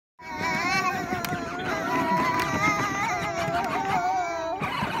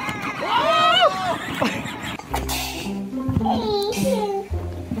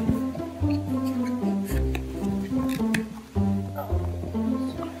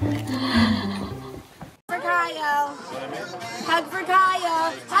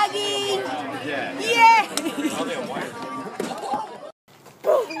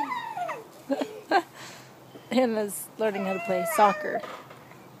Anna's learning how to play soccer.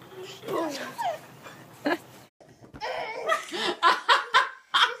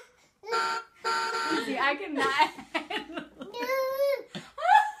 See, I cannot.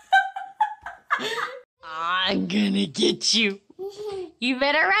 I'm gonna get you. You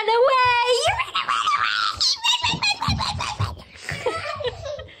better run away. You better run away.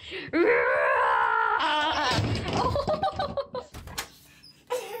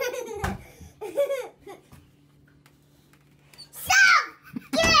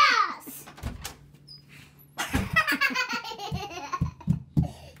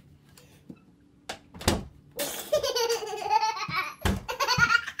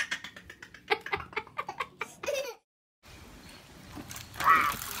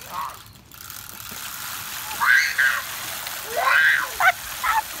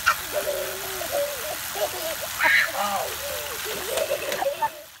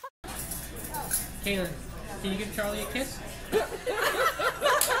 Kaylin, can you give Charlie a kiss?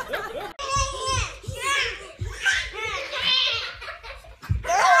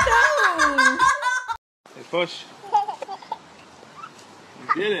 Hey, push.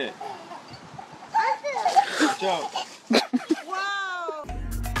 You did it. Good job. Wow!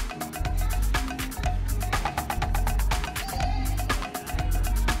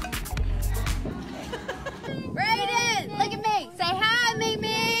 Brayden, look at me. Say hi,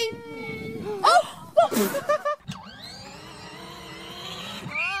 Mimi. Oh!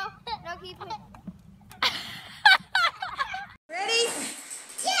 No, keep it. Ready?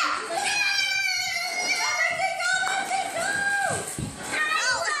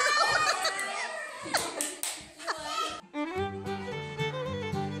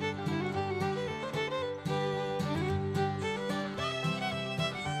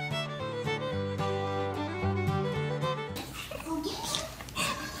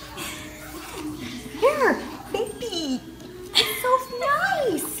 Here, baby. It's so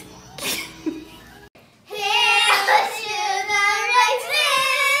nice.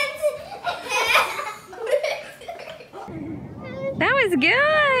 That was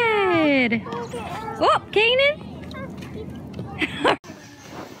good. Oh, Kanan.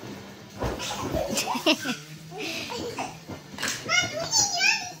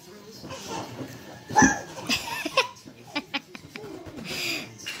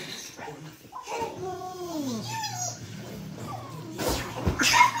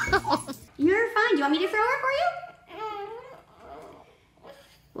 You're fine. Do you want me to throw her for you?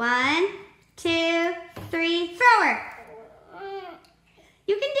 1, 2, 3, throw her.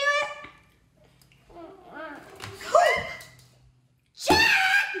 You can do it. Jack!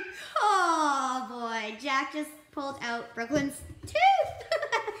 Oh boy, Jack just pulled out Brooklyn's tooth.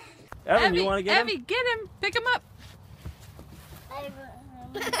 Evan, you want to get him? Evie, get him. Pick him up.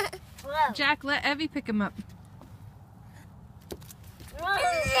 Jack, let Evie pick him up. Where are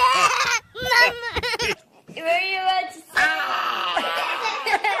you about to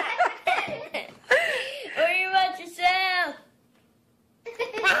Where are you about to sell?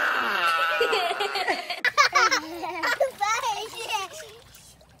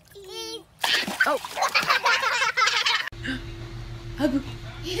 Oh.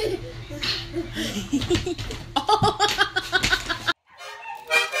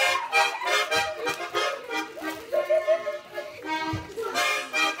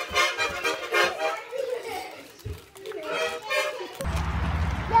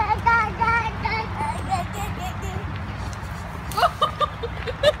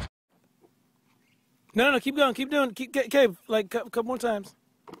 No, keep going, keep doing, Cave, like a couple more times.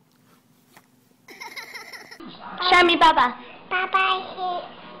 Show me Baba.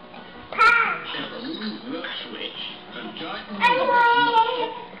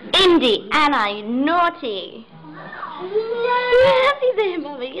 Indy, Anna, you naughty. You're happy there,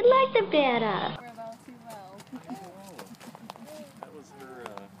 Baba. You like the better. That was her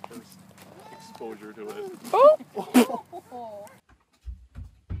first exposure to it. Oh!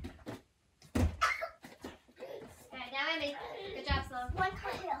 Now Amy. Good job, Sloan. One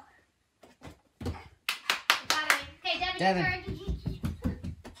cartwheel. Good job, Amy. Okay, Devin, your turn.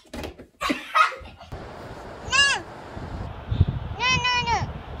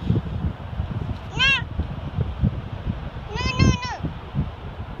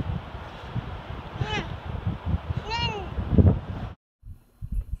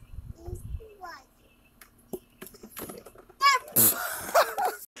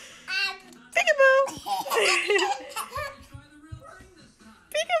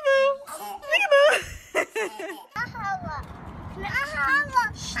 Peekaboo!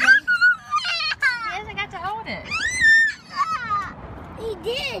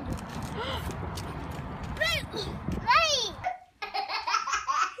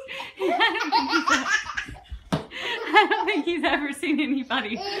 I don't think he's ever seen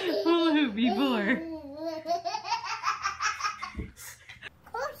anybody hula hoop before.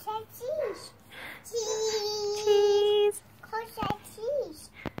 Cheese.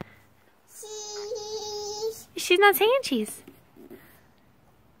 She's not saying cheese.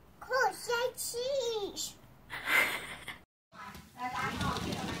 Cheese.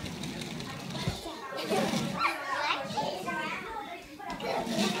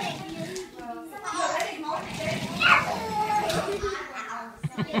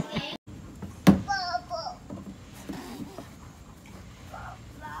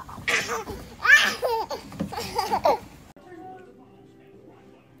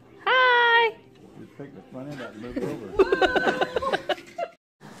 Hi. Just pick the front end up and move it over.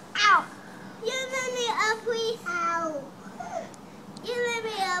 Ow! You let me up, please. Ow! You let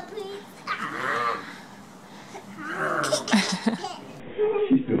me up, please.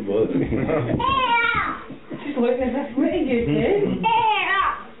 She's still buzzing. She's looking at that way, you did.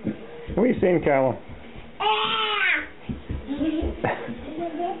 What are you saying, Callum? Oh! You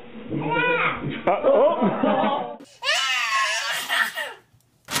got it.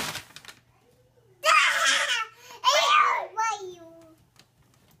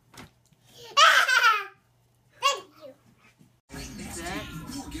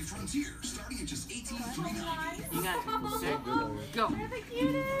 Set, go.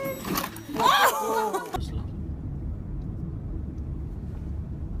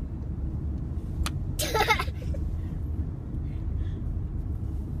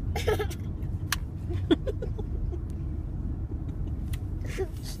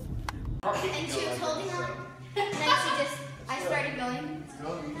 And she was holding on. And then I started going.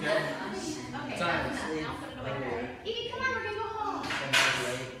 Okay. Time. Evie, come on, we're gonna go home.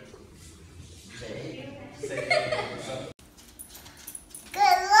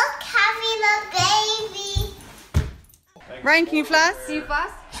 Good look, happy little baby. Ryan, can you floss? Can you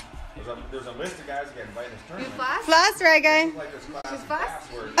floss? There's a list of guys that get invited to this Can you tournament. floss? Floss, right, guy? Like this class Just of floss?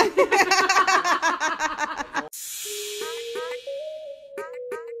 passwords.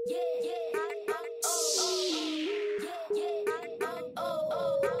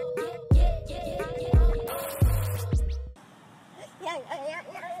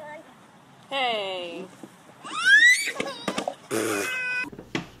 Hey.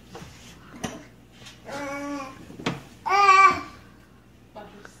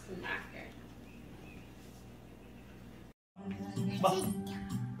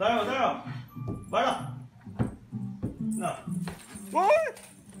 Daryl. Bueno. No. What?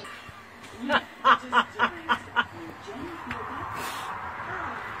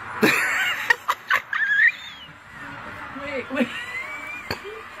 wait.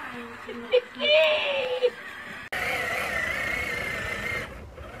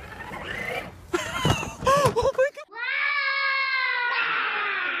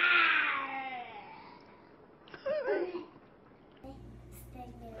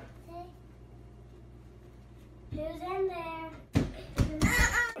 Who's in there?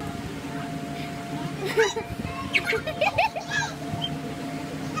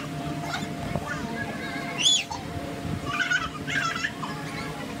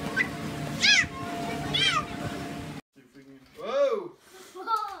 Whoa!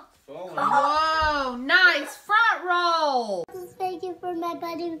 Whoa, nice front roll. Thank you for my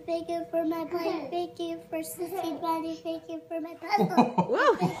buddy, thank you for my buddy, thank you for sissy buddy, thank you for my puzzle.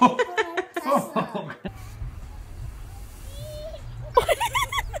 Thank you for my puzzle.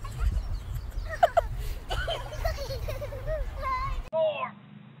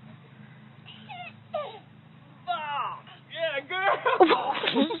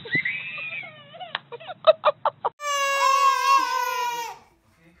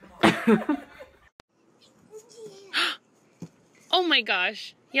 Oh my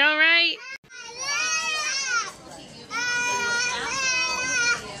gosh. You alright?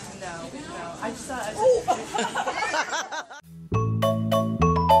 No. I just thought